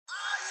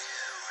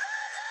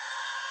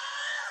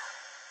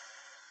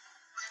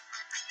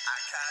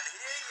Can't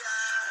hear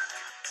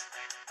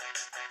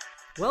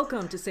ya.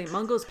 Welcome to St.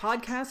 Mungo's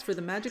podcast for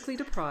the magically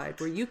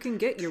deprived, where you can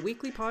get your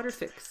weekly Potter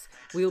fix.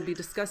 We will be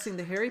discussing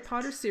the Harry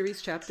Potter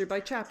series chapter by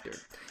chapter.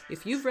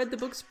 If you've read the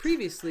books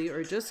previously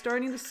or just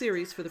starting the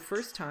series for the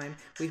first time,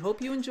 we hope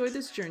you enjoy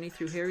this journey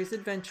through Harry's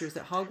adventures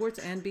at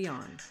Hogwarts and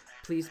beyond.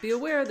 Please be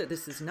aware that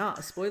this is not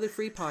a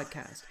spoiler-free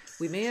podcast.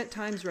 We may at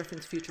times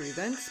reference future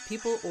events,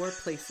 people, or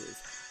places.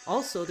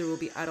 Also, there will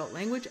be adult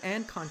language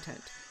and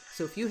content.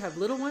 So if you have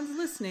little ones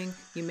listening,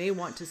 you may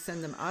want to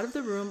send them out of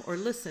the room or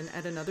listen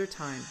at another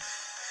time.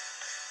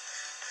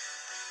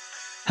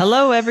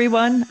 Hello,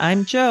 everyone.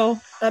 I'm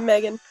Jo. I'm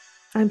Megan.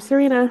 I'm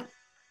Serena.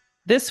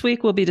 This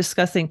week, we'll be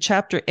discussing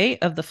Chapter 8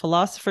 of The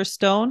Philosopher's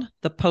Stone,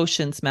 The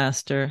Potions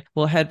Master.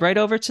 We'll head right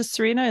over to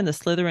Serena in the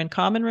Slytherin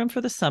Common Room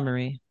for the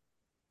summary.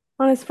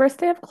 On his first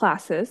day of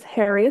classes,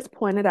 Harry is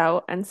pointed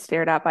out and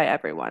stared at by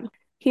everyone.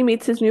 He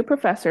meets his new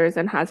professors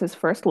and has his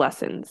first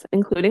lessons,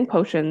 including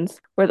potions,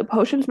 where the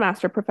Potions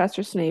Master,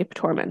 Professor Snape,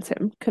 torments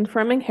him,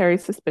 confirming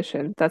Harry's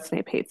suspicion that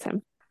Snape hates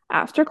him.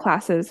 After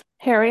classes,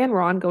 Harry and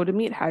Ron go to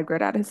meet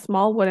Hagrid at his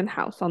small wooden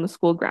house on the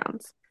school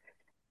grounds.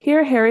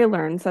 Here, Harry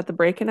learns that the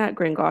break-in at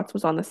Gringotts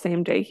was on the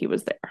same day he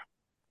was there.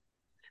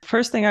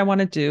 First thing I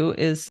want to do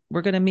is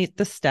we're going to meet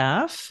the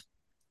staff.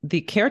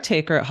 The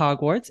caretaker at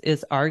Hogwarts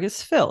is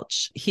Argus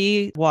Filch.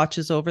 He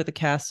watches over the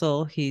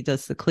castle. He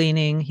does the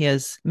cleaning. He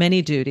has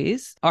many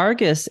duties.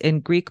 Argus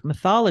in Greek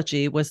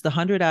mythology was the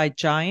 100-eyed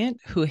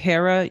giant who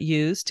Hera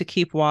used to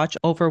keep watch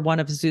over one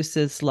of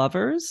Zeus's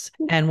lovers.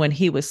 And when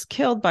he was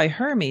killed by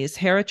Hermes,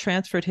 Hera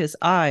transferred his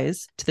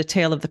eyes to the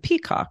tail of the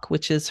peacock,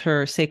 which is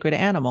her sacred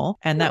animal.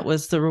 And that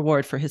was the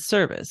reward for his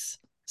service.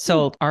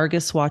 So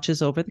Argus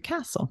watches over the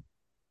castle.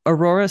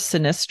 Aurora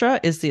Sinistra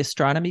is the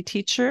astronomy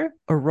teacher.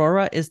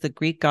 Aurora is the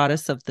Greek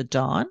goddess of the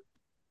dawn.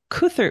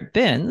 Cuthbert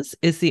Binns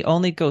is the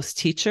only ghost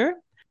teacher.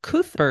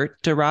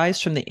 Cuthbert derives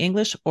from the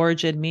English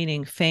origin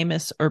meaning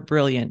famous or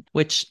brilliant,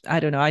 which I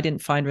don't know, I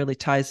didn't find really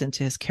ties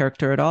into his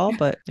character at all,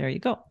 but there you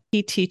go.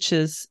 He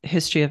teaches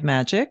history of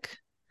magic.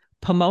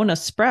 Pomona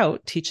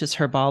Sprout teaches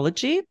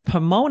herbology.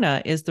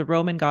 Pomona is the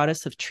Roman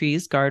goddess of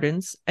trees,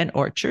 gardens, and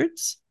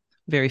orchards.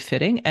 Very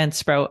fitting. And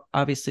Sprout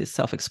obviously is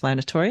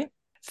self-explanatory.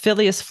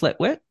 Phileas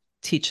Flitwick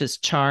teaches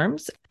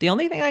charms. The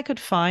only thing I could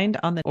find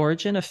on the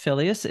origin of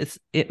Phileas is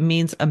it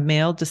means a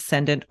male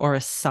descendant or a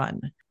son.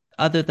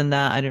 Other than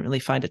that, I didn't really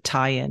find a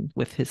tie-in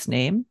with his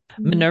name.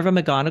 Minerva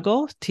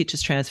McGonagall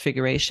teaches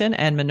transfiguration,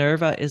 and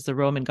Minerva is the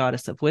Roman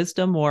goddess of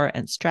wisdom, war,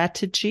 and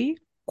strategy.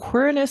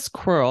 Quirinus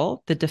Quirrell,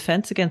 the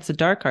defense against the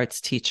dark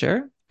arts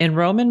teacher. In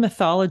Roman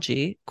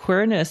mythology,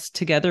 Quirinus,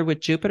 together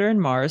with Jupiter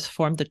and Mars,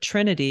 formed the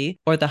Trinity,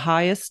 or the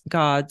highest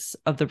gods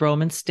of the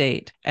Roman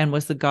state, and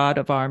was the god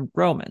of armed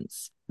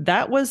Romans.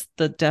 That was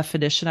the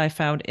definition I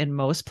found in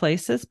most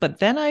places, but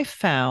then I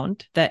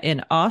found that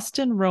in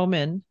Austin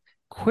Roman,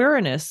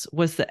 Quirinus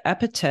was the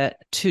epithet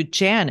to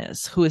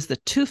Janus, who is the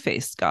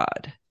two-faced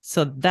god.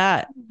 So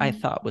that I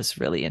thought was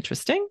really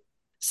interesting.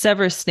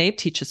 Severus Snape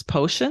teaches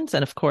potions,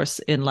 and of course,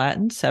 in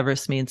Latin,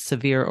 Severus means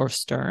severe or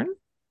stern.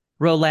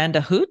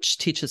 Rolanda Hooch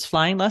teaches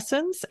flying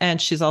lessons, and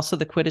she's also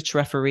the Quidditch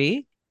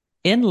referee.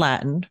 In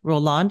Latin,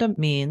 Rolanda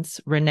means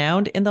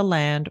renowned in the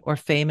land or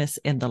famous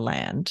in the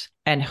land.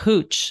 And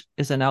hooch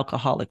is an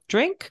alcoholic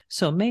drink,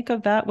 so make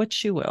of that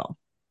what you will.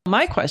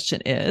 My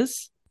question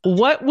is,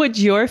 what would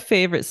your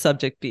favorite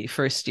subject be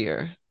first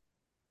year?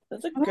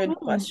 That's a good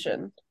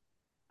question.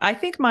 I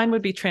think mine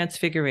would be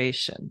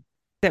transfiguration.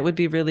 That would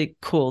be really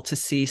cool to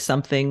see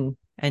something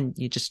and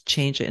you just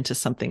change it into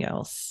something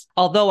else.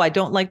 Although I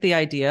don't like the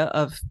idea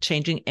of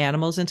changing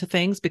animals into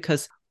things,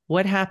 because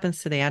what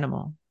happens to the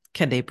animal?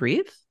 Can they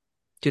breathe?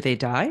 Do they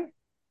die?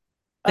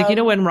 Like, you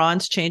know, when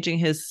Ron's changing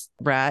his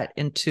rat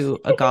into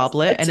a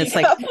goblet and it's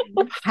like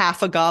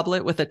half a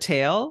goblet with a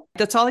tail.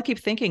 That's all I keep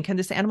thinking. Can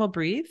this animal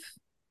breathe?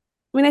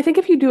 I mean, I think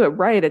if you do it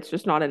right, it's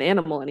just not an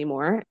animal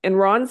anymore. In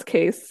Ron's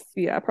case,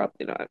 yeah,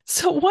 probably not.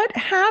 So what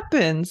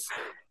happens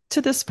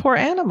to this poor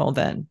animal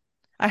then?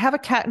 I have a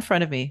cat in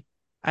front of me.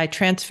 I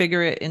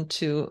transfigure it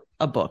into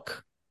a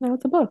book. Now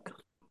it's a book.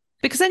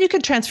 Because then you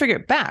could transfigure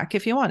it back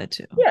if you wanted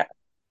to. Yeah.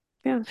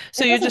 Yeah.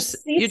 So you're just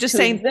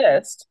saying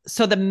exist.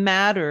 So the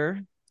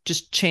matter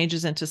just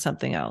changes into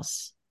something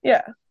else.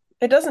 Yeah.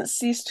 It doesn't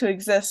cease to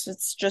exist.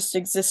 It's just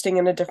existing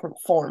in a different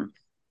form.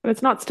 But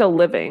it's not still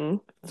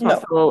living. It's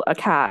not still a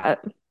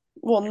cat.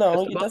 Well,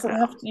 no, you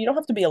don't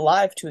have to be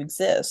alive to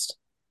exist.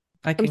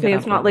 I'm saying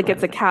it's not like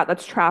it's a cat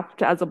that's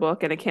trapped as a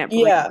book and it can't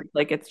breathe. Yeah.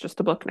 Like it's just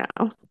a book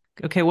now.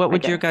 Okay, what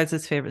would your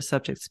guys' favorite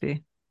subjects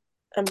be?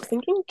 I'm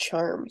thinking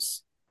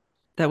charms.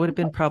 That would have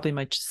been probably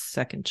my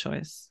second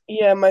choice.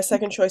 Yeah, my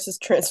second choice is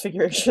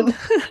transfiguration.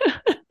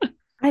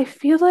 I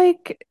feel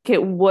like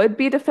it would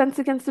be defense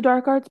against the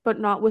dark arts, but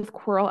not with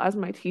Quirrell as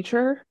my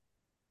teacher.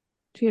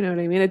 Do you know what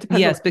I mean? It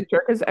depends on the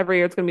teacher, because every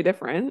year it's going to be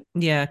different.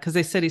 Yeah, because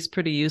they said he's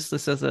pretty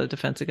useless as a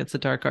defense against the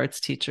dark arts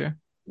teacher.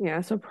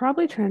 Yeah, so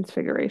probably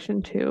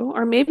transfiguration too.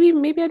 Or maybe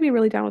I'd be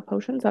really down with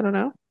potions. I don't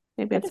know.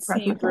 Maybe I'd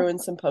see you brewing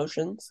some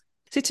potions.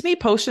 See, to me,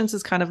 potions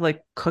is kind of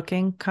like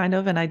cooking, kind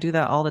of, and I do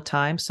that all the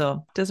time,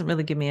 so it doesn't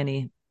really give me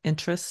any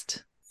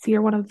interest. See,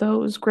 you're one of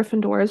those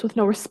Gryffindors with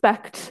no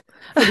respect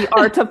for the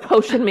art of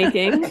potion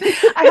making.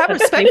 I have that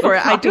respect Snape for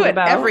was it. I do talking it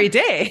about. every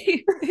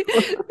day.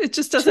 It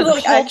just She's doesn't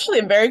like, I hold. actually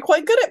am very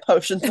quite good at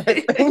potions,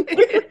 I think.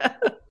 Yeah.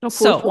 No foolish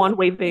So wand What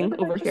waving did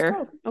I over just here.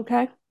 drop?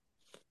 Okay.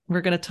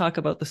 we're going to talk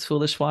about this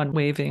foolish wand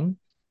waving.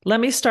 Let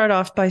me start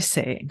off by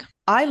saying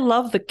I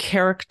love the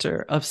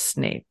character of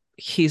Snape.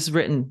 He's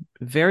written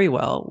very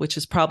well, which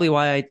is probably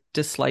why I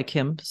dislike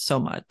him so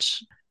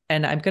much.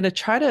 And I'm going to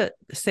try to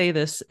say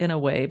this in a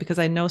way because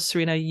I know,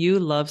 Serena, you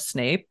love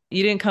Snape.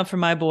 You didn't come for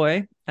my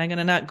boy. I'm going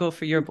to not go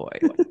for your boy.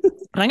 And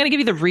I'm going to give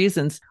you the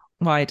reasons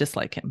why I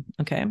dislike him.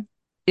 Okay.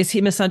 Is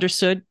he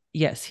misunderstood?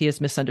 Yes, he is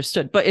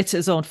misunderstood, but it's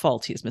his own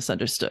fault he's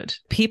misunderstood.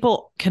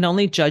 People can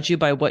only judge you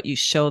by what you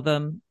show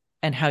them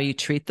and how you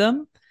treat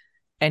them.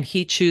 And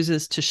he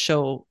chooses to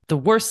show the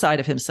worst side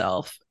of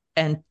himself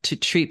and to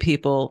treat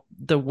people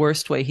the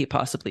worst way he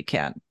possibly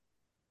can.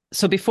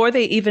 So before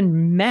they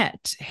even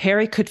met,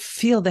 Harry could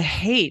feel the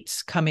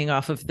hate coming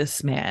off of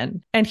this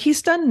man, and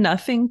he's done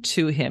nothing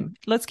to him.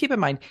 Let's keep in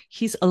mind,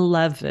 he's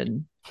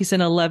 11. He's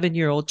an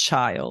 11-year-old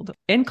child.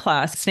 In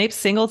class, Snape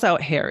singles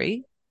out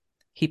Harry.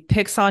 He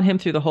picks on him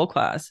through the whole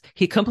class.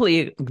 He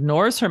completely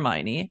ignores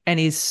Hermione, and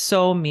he's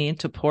so mean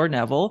to poor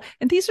Neville.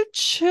 And these are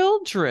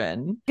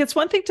children. It's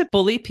one thing to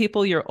bully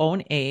people your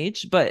own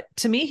age, but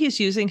to me, he's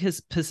using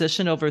his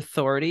position of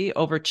authority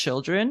over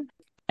children.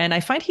 And I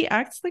find he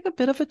acts like a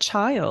bit of a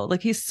child.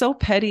 Like he's so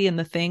petty in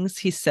the things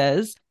he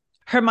says.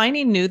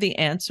 Hermione knew the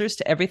answers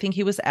to everything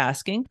he was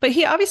asking, but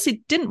he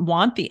obviously didn't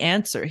want the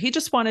answer. He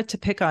just wanted to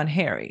pick on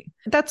Harry.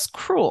 That's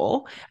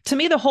cruel. To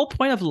me, the whole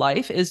point of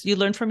life is you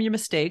learn from your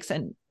mistakes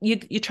and you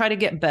try to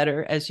get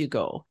better as you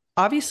go.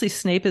 Obviously,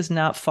 Snape is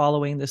not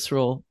following this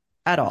rule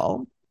at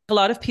all. A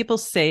lot of people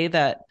say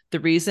that the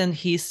reason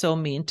he's so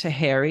mean to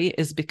Harry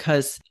is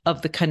because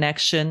of the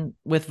connection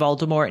with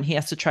Voldemort and he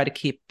has to try to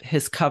keep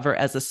his cover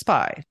as a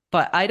spy.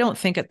 But I don't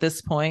think at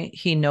this point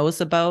he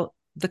knows about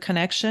the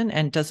connection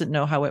and doesn't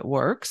know how it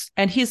works.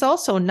 And he's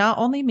also not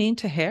only mean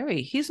to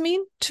Harry, he's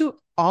mean to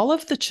all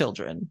of the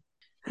children.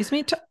 He's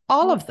mean to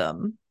all of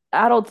them.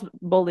 Adults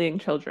bullying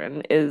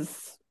children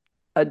is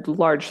a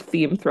large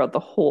theme throughout the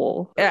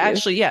whole movie.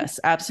 Actually, yes,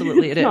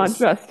 absolutely it It's not is.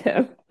 just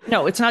him.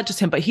 No, it's not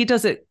just him, but he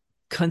does it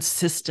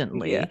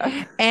consistently.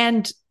 Yeah.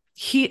 And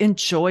he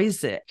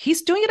enjoys it.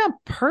 He's doing it on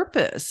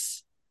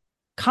purpose,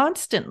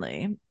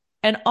 constantly.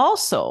 And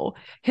also,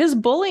 his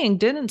bullying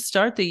didn't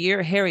start the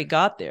year Harry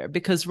got there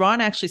because Ron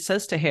actually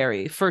says to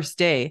Harry, first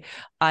day,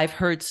 I've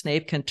heard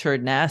Snape can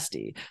turn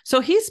nasty. So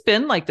he's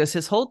been like this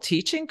his whole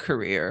teaching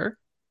career.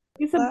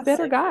 He's a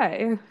bitter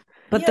guy,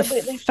 But Yeah, the but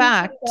like, he's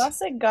fact, the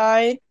classic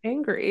guy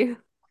angry.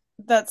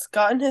 that's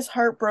gotten his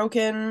heart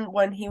broken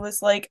when he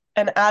was like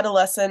an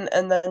adolescent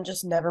and then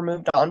just never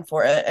moved on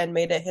for it and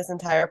made it his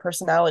entire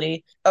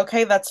personality.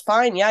 Okay, that's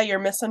fine. Yeah, you're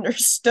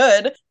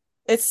misunderstood.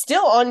 It's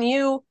still on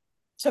you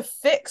to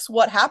fix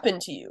what happened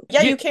to you.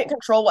 Yeah, you can't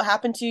control what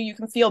happened to you. You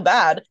can feel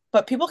bad,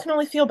 but people can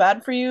only feel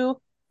bad for you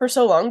for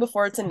so long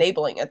before it's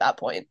enabling at that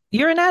point.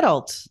 you're an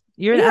adult.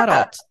 You're an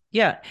adult.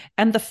 Yeah.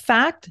 And the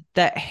fact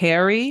that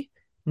Harry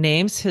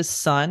names his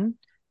son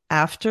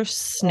after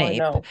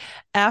Snape,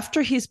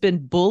 after he's been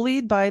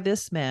bullied by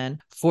this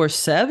man for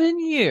 7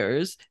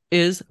 years,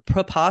 is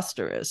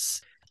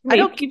preposterous.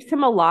 Snape keeps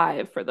him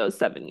alive for those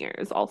 7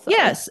 years also.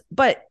 Yes,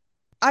 but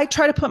I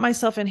try to put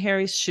myself in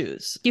Harry's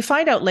shoes. You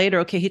find out later,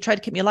 okay, he tried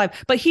to keep me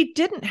alive, but he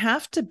didn't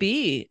have to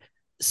be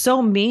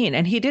so mean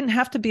and he didn't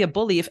have to be a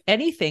bully. If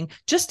anything,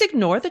 just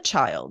ignore the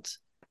child.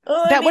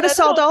 That would have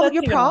solved all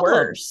your problems.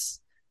 Worse.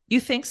 You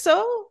think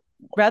so?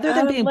 Rather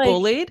than being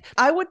bullied,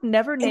 I would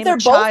never name a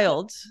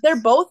child. They're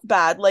both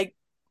bad. Like,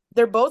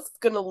 they're both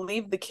going to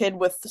leave the kid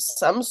with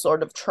some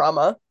sort of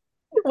trauma.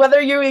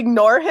 Whether you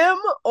ignore him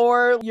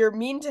or you're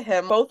mean to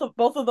him, both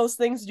of those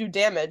things do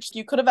damage.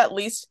 You could have at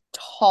least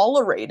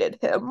tolerated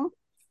him.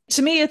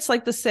 To me, it's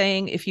like the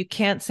saying, if you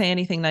can't say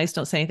anything nice,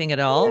 don't say anything at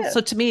all. Yeah, so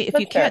to me, if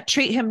you can't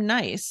treat him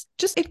nice,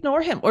 just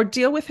ignore him or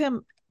deal with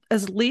him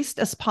as least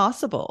as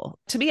possible.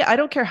 To me, I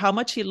don't care how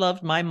much he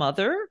loved my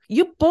mother.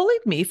 You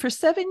bullied me for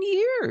 7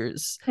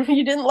 years.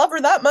 You didn't love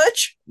her that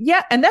much?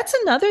 Yeah, and that's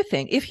another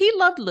thing. If he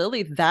loved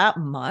Lily that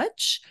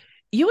much,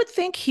 you would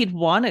think he'd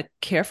want to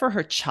care for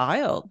her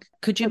child.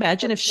 Could you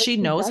imagine if she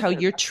knows how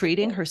you're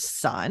treating her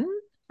son?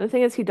 The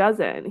thing is, he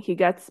doesn't. He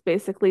gets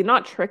basically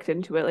not tricked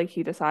into it, like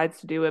he decides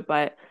to do it,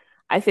 but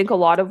I think a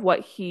lot of what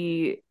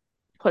he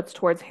puts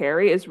towards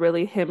Harry is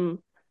really him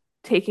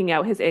taking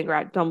out his anger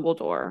at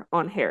Dumbledore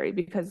on Harry,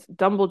 because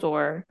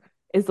Dumbledore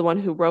is the one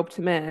who roped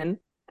him in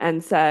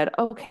and said,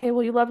 okay,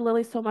 well, you love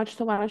Lily so much,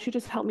 so why don't you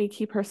just help me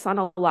keep her son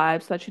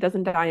alive so that she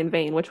doesn't die in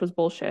vain, which was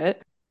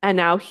bullshit. And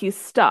now he's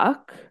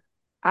stuck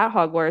at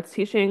Hogwarts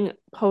teaching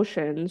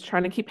potions,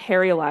 trying to keep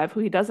Harry alive,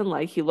 who he doesn't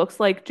like. He looks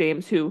like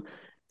James, who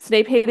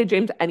Snape hated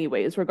James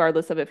anyways,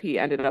 regardless of if he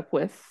ended up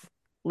with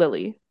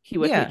Lily. He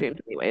would hate James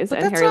anyways. But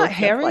and that's Harry not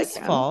Harry's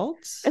fault.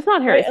 It's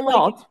not Harry's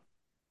fault. Like,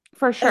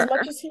 for sure. As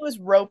much as he was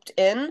roped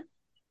in,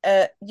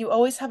 you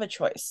always have a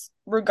choice.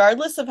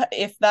 Regardless of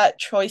if that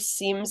choice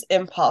seems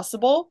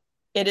impossible,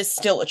 it is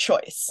still a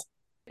choice.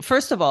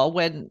 First of all,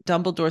 when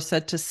Dumbledore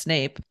said to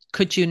Snape,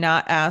 could you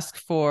not ask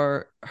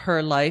for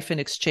her life in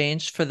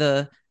exchange for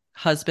the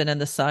husband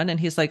and the son? And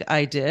he's like,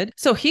 I did.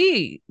 So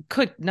he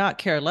could not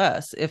care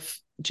less if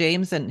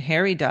James and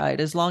Harry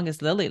died as long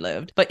as Lily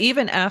lived. But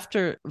even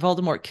after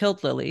Voldemort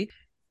killed Lily,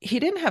 he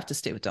didn't have to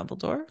stay with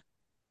Dumbledore.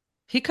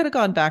 He could have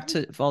gone back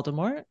to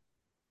Voldemort.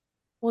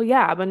 Well,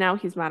 yeah, but now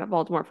he's mad at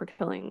Voldemort for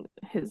killing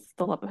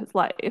the love of his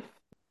life.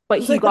 But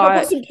It's like that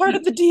wasn't part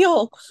of the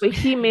deal. But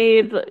he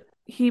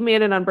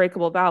made an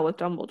unbreakable vow with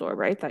Dumbledore,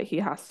 right? That he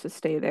has to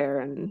stay there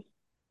and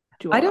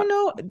do all I don't that.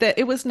 know that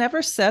it was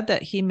never said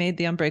that he made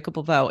the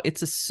unbreakable vow.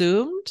 It's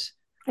assumed,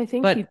 I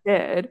think he but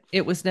did.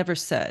 it was never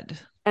said.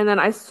 And then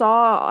I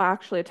saw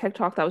actually a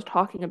TikTok that was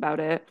talking about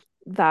it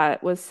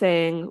that was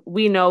saying,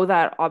 we know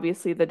that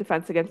obviously the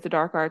Defense Against the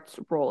Dark Arts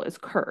role is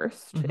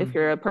cursed. Mhm. If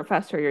you're a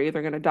professor, you're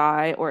either going to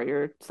die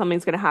or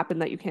something's going to happen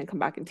that you can't come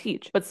back and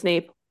teach. But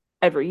Snape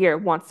every year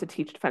wants to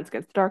teach Defense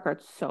Against the Dark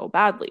Arts so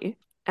badly.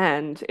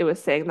 And it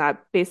was saying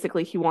that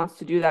basically he wants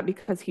to do that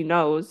because he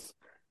knows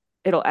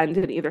it'll end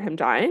in either him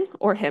dying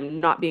or him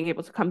not being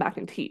able to come back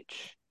and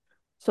teach.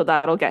 So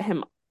that'll get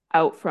him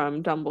out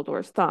from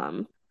Dumbledore's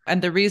thumb.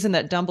 And the reason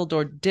that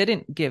Dumbledore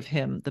didn't give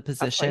him the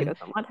That's why he position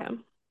doesn't want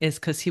him. is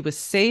because he was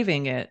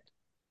saving it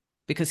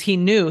because he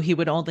knew he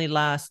would only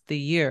last the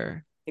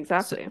year.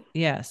 Exactly. So,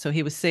 yeah. So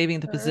he was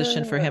saving the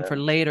position for him for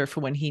later,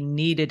 for when he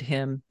needed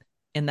him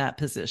in that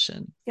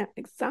position. Yeah,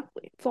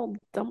 exactly. It's all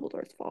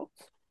Dumbledore's fault.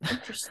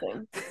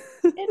 Interesting.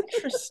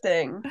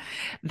 Interesting.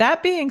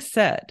 That being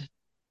said,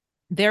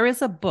 there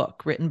is a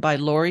book written by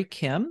Laurie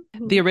Kim.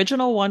 Mhm. The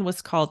original one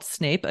was called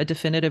Snape, A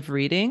Definitive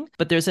Reading,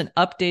 but there's an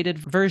updated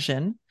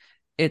version.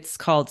 It's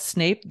called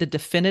Snape, The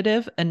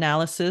Definitive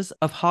Analysis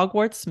of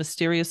Hogwarts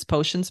Mysterious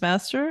Potions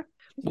Master,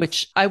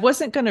 which I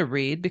wasn't going to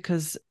read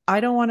because I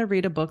don't want to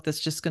read a book that's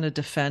just going to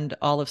defend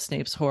all of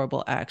Snape's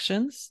horrible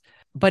actions.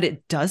 But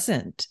it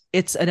doesn't.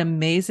 It's an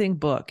amazing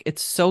book.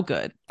 It's so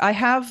good. I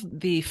have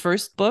the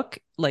first book,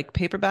 like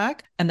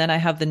paperback, and then I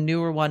have the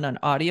newer one on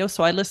audio.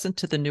 So I listened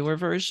to the newer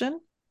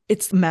version.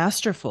 It's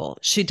masterful.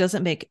 She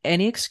doesn't make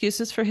any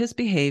excuses for his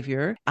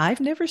behavior. I've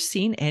never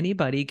seen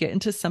anybody get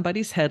into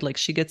somebody's head like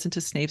she gets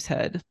into Snape's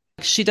head.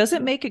 She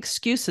doesn't make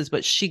excuses,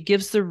 but she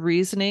gives the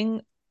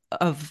reasoning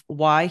of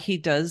why he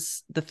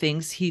does the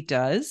things he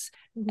does.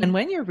 Mm-hmm. And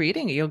when you're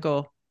reading it, you'll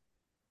go,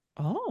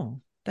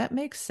 oh, that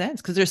makes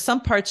sense. Because there's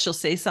some parts she'll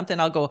say something,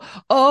 I'll go,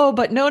 oh,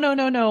 but no, no,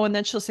 no, no. And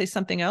then she'll say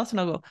something else and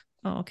I'll go,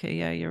 oh, okay,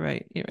 yeah, you're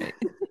right. You're right.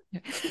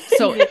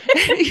 So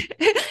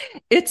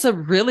it's a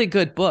really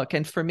good book.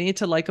 And for me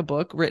to like a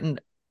book written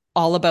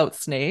all about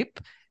Snape,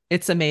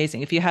 it's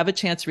amazing. If you have a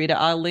chance, read it.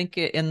 I'll link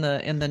it in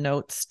the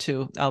notes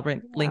too. I'll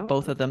link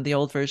both of them, the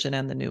old version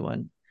and the new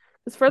one.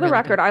 Because for the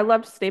record, I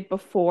loved Snape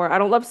before. I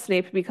don't love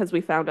Snape because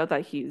we found out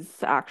that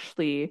he's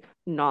actually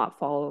not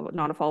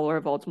a follower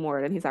of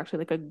Voldemort, and he's actually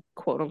like a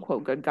quote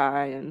unquote good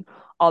guy and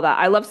all that.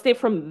 I love Snape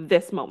from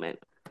this moment,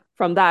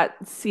 from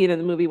that scene in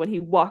the movie when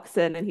he walks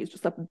in and he's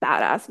just a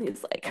badass and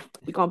he's like,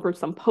 we gone through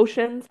some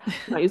potions,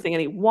 not using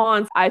any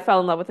wands. I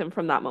fell in love with him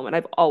from that moment.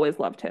 I've always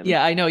loved him.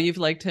 Yeah, I know you've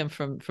liked him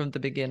from the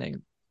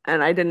beginning.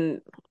 And I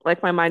didn't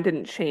like, my mind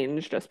didn't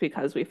change just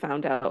because we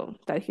found out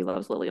that he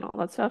loves Lily and all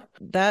that stuff.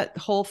 That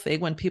whole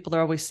thing when people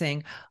are always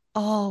saying,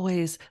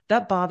 always,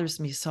 that bothers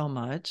me so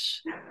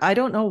much. I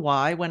don't know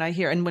why when I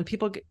hear, and when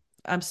people get,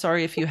 I'm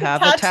sorry if you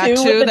have a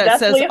tattoo that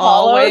says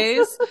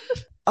always.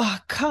 Oh,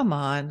 come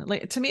on.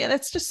 Like, to me,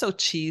 that's just so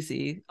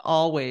cheesy.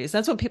 Always.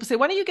 That's when people say,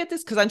 why don't you get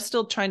this? Because I'm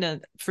still trying to,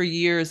 for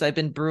years, I've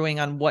been brewing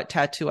on what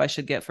tattoo I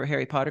should get for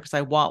Harry Potter because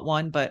I want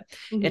one, but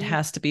it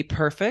has to be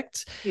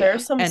perfect.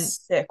 There's some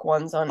sick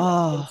ones on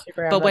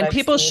Instagram. But when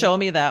people show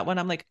me that one,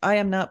 I'm like, I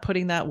am not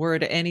putting that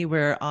word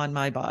anywhere on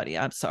my body.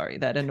 I'm sorry.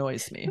 That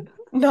annoys me.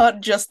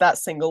 Not just that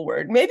single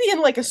word. Maybe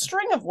in like a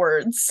string of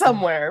words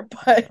somewhere,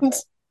 but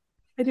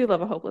I do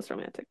love a hopeless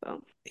romantic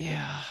though.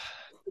 Yeah.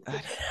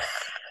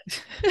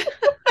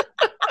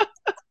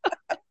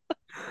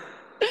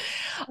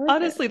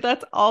 Honestly,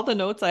 that's all the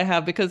notes I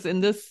have because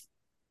in this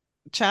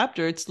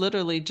chapter, it's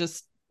literally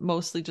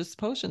mostly just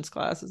potions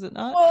class, is it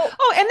not? Well,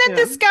 and then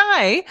this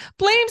guy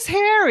blames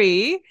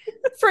Harry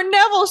for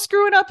Neville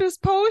screwing up his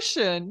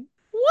potion.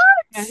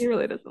 What? Yeah, he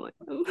really doesn't like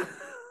him.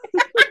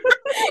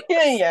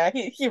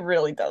 he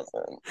really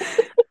doesn't.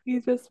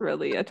 He's just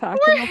really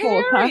attacking the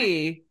whole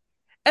time.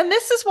 And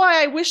this is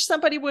why I wish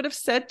somebody would have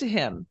said to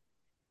him,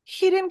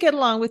 he didn't get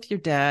along with your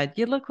dad.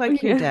 You look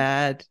like your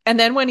dad. And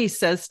then when he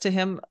says to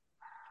him,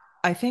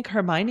 I think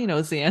Hermione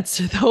knows the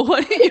answer, though.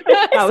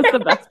 That was the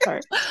best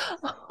part.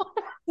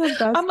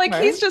 I'm like,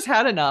 he's just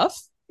had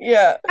enough.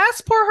 Yeah.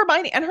 Ask poor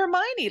Hermione. And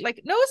Hermione,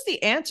 like, knows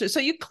the answer. So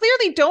you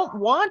clearly don't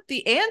want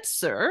the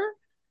answer.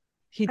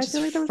 He just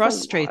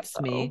frustrates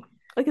me.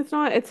 Like,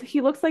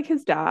 he looks like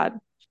his dad.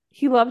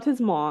 He loved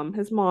his mom.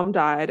 His mom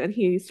died and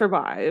he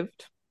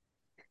survived.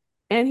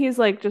 And he's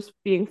like just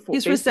being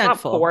he's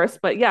resentful. Not forced,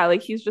 but yeah,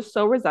 like he's just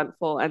so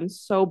resentful and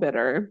so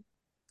bitter.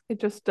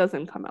 It just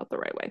doesn't come out the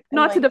right way.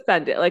 Not to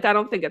defend it. Like, I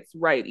don't think it's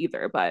right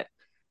either, but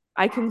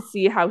I can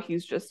see how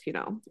he's just,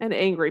 an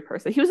angry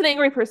person. He was an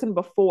angry person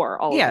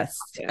before all of this Yes,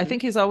 I happened.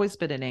 think he's always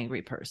been an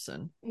angry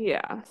person.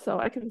 Yeah, so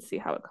I can see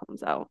how it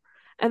comes out.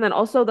 And then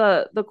also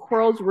the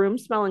Quirrell's room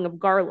smelling of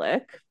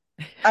garlic.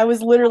 I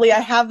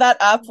have that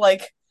up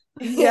like,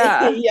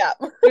 Yeah. yeah.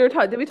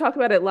 Did we talk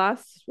about it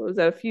last, what was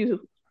that, a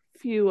few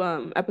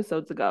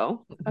episodes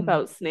ago Mhm.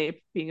 about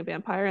Snape being a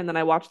vampire, and then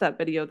I watched that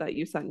video that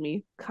you sent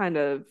me, kind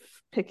of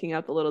picking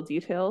out the little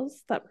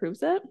details that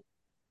proves it.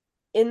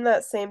 In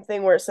that same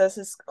thing where it says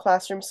his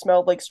classroom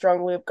smelled like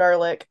strongly of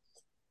garlic,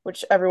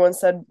 which everyone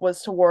said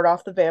was to ward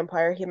off the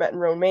vampire he met in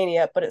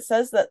Romania, but it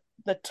says that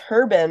the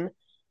turban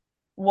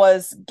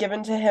was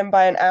given to him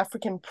by an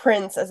African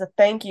prince as a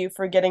thank you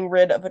for getting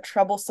rid of a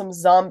troublesome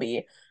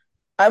zombie.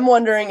 I'm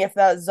wondering if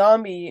that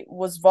zombie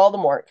was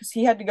Voldemort because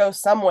he had to go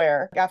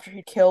somewhere after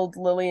he killed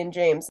Lily and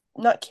James.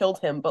 Not killed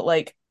him, but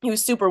like he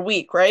was super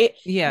weak, right?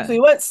 So Yeah. he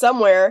went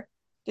somewhere.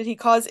 Did he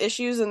cause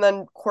issues? And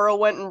then Quirrell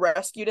went and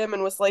rescued him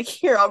and was like,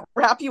 "Here, I'll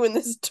wrap you in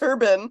this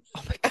turban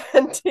Oh my God.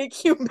 and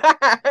take you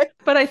back."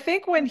 But I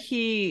think when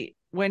he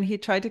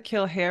tried to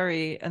kill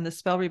Harry and the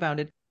spell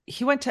rebounded,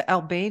 he went to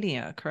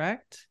Albania,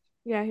 correct?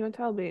 Yeah, he went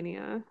to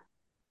Albania.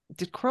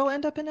 Did Quirrell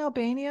end up in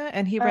Albania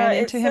and he ran It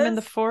into him in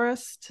the says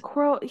forest?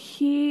 Quirrell,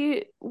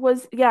 he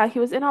was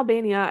in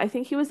Albania. I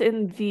think he was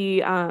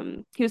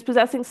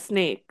possessing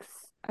snakes,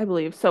 I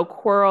believe. So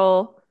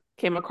Quirrell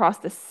came across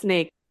the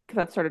snake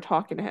that started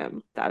talking to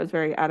him. That was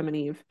very Adam and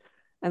Eve.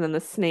 And then the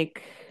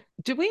snake,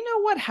 Do we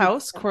know what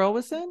house Quirrell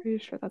was I'm in? pretty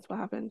sure that's what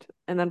happened.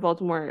 And then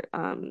Voldemort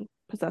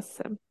possesses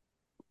him.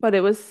 But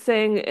it was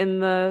saying in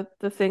the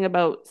thing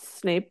about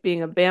Snape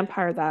being a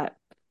vampire that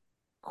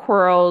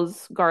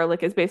Quirrell's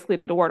garlic is basically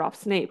to ward off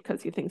Snape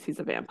because he thinks he's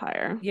a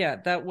vampire. Yeah,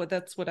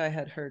 that's what I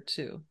had heard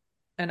too.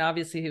 And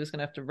obviously he was going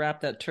to have to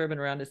wrap that turban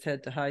around his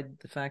head to hide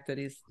the fact that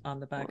he's on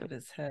the back of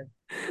his head.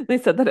 They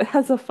said that it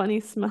has a funny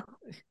smell.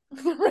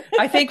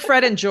 I think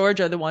Fred and George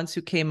are the ones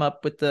who came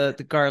up with the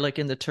garlic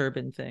in the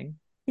turban thing.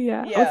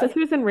 Yeah. Oh, it Yeah. says he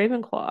was in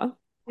Ravenclaw.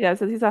 Yeah, it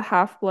says he's a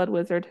half-blood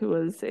wizard who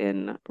was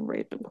in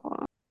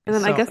Ravenclaw. And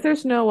then I So, guess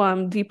there's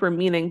no deeper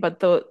meaning, but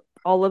the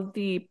all of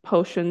the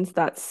potions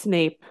that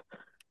Snape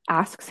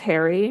asks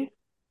Harry,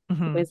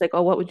 mhm. he's like,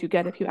 "Oh, what would you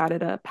get if you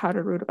added a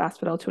powdered root of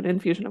asphodel to an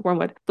infusion of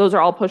wormwood?" Those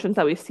are all potions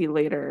that we see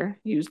later,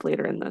 used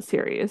later in the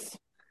series.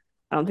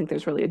 I don't think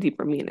there's really a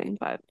deeper meaning,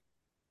 but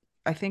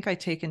I think I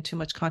take in too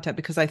much content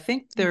because I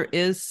think there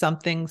is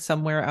something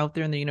somewhere out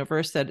there in the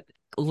universe that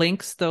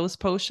links those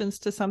potions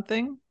to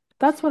something.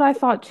 that's what I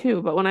thought too.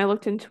 But when I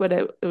looked into it,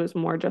 it was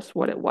more just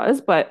what it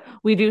was. But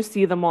we do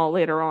see them all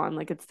later on.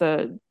 Like it's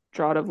the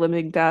Draught of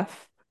Living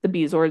Death, the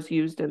Bezoar's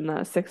used in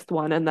the sixth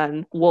one, and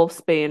then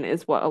Wolfsbane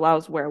is what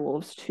allows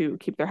werewolves to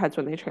keep their heads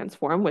when they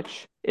transform,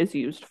 which is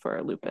used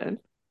for Lupin.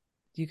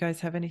 Do you guys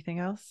have anything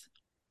else?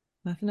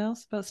 Nothing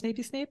else about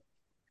Snapey Snape?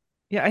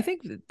 Yeah, I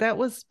think that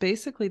was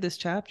basically this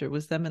chapter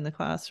was them in the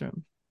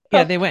classroom.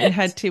 Yeah, Oh, they went and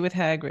had tea with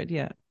Hagrid.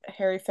 Yeah.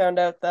 Harry found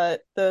out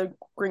that the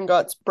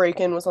Gringotts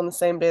break-in was on the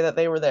same day that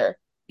they were there.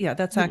 Yeah,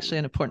 that's Yeah. actually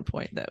an important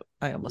point that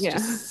I almost Yeah.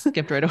 just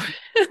skipped right over.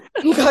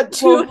 He got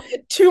Well,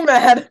 too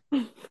mad.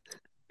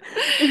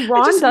 I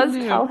Ron just does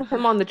knew. tell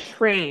him on the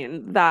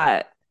train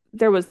that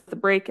there was the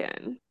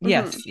break-in. Mhm.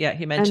 Yes, yeah,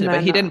 he mentioned And it, but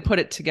then he didn't put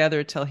it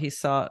together till he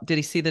saw. Did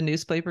he see the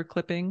newspaper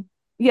clipping?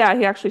 yeah,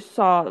 he actually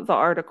saw the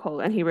article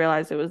and he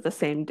realized it was the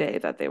same day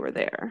that they were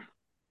there.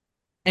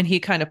 And he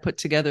kind of put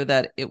together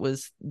that it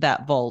was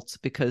that vault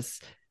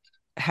because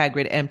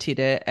Hagrid emptied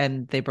it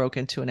and they broke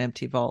into an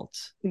empty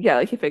vault. Yeah,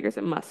 like he figures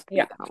it must be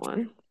Yeah. that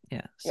one.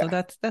 Yeah, so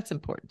Yeah. that's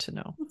important to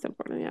know. That's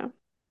important, yeah.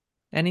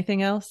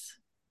 Anything else?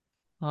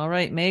 All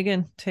right,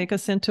 Megan, take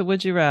us into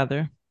Would You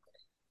Rather.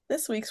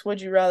 This week's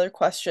Would You Rather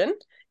question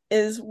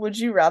is, would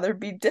you rather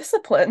be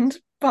disciplined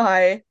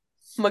by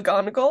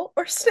McGonagall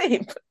or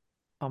Snape?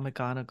 Oh,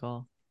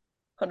 McGonagall.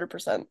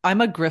 100%.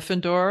 I'm a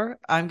Gryffindor.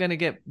 I'm going to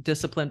get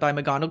disciplined by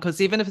McGonagall because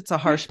even if it's a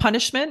harsh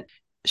punishment,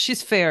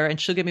 she's fair and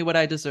she'll give me what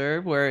I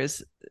deserve.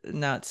 Whereas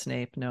not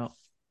Snape. No.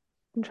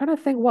 I'm trying to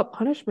think what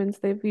punishments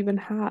they've even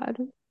had.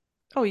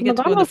 Oh, you get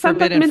to go in the McGonagall sent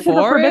them Forbidden into the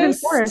Forbidden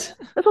Forest. Forest.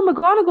 That's what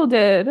McGonagall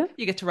did. I'm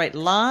You get to write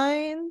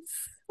lines.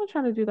 not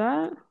trying to do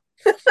that.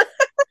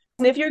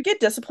 And if you get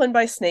disciplined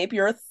by Snape,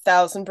 you're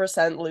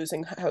 1,000%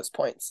 losing house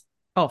points.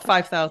 Oh,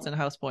 5,000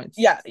 house points.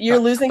 Yeah, you're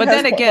losing But house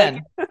then points.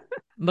 again,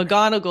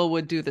 McGonagall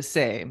would do the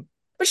same.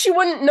 But she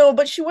wouldn't know,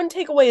 but she wouldn't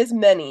take away as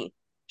many.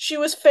 She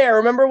was fair.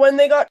 Remember when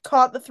they got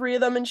caught, the three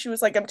of them, and she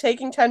was like, I'm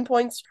taking 10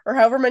 points or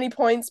however many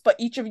points, but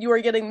each of you are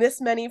getting this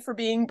many for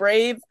being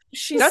brave.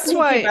 She's That's sneaky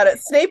why- about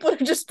it. Snape would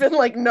have just been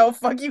like, no,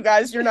 fuck you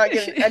guys, you're not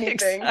getting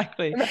anything.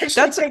 Exactly. I'm actually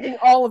That's taking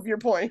all of your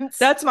points.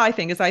 That's my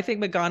thing is I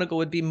think McGonagall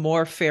would be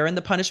more fair in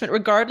the punishment,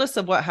 regardless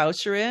of what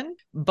house you're in.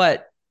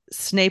 But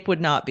Snape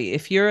would not be.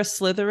 If you're a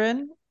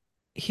Slytherin,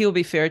 he'll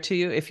be fair to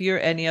you. If you're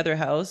any other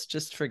house,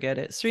 just forget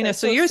it. Serena, Okay,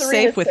 so so you're Serena's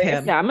safe with safe.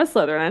 him. Yeah, I'm a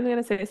Slytherin. I'm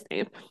gonna say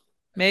Snape.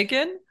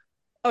 Megan?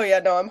 Oh yeah,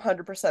 no, I'm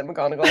 100%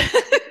 McGonagall.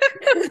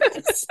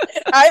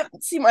 I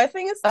see. My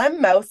thing is,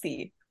 I'm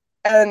mouthy,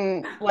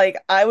 and like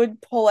I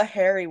would pull a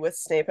Harry with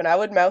Snape, and I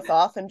would mouth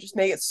off and just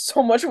make it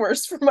so much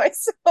worse for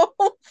myself.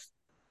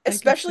 I can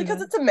Especially see because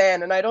that. it's a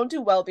man and I don't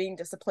do well being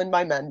disciplined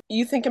by men.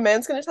 You think a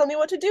man's going to tell me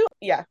what to do?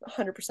 Yeah,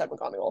 100%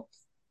 McGonagall.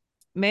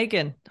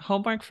 Megan,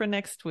 homework for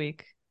next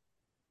week.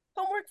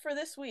 Homework for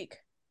this week.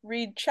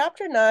 Read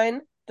Chapter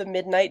 9, The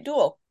Midnight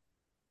Duel.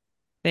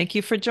 Thank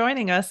you for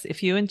joining us.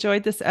 If you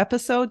enjoyed this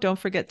episode, don't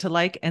forget to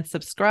like and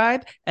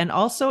subscribe. And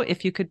also,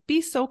 if you could be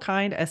so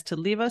kind as to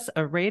leave us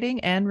a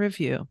rating and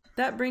review.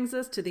 That brings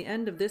us to the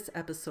end of this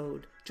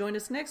episode. Join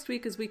us next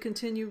week as we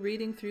continue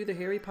reading through the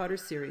Harry Potter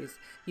series.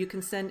 You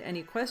can send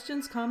any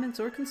questions,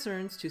 comments, or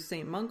concerns to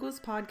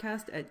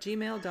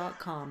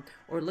stmungospodcast@gmail.com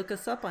or look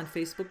us up on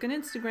Facebook and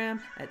Instagram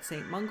at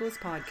St. Mungo's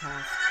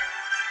Podcast.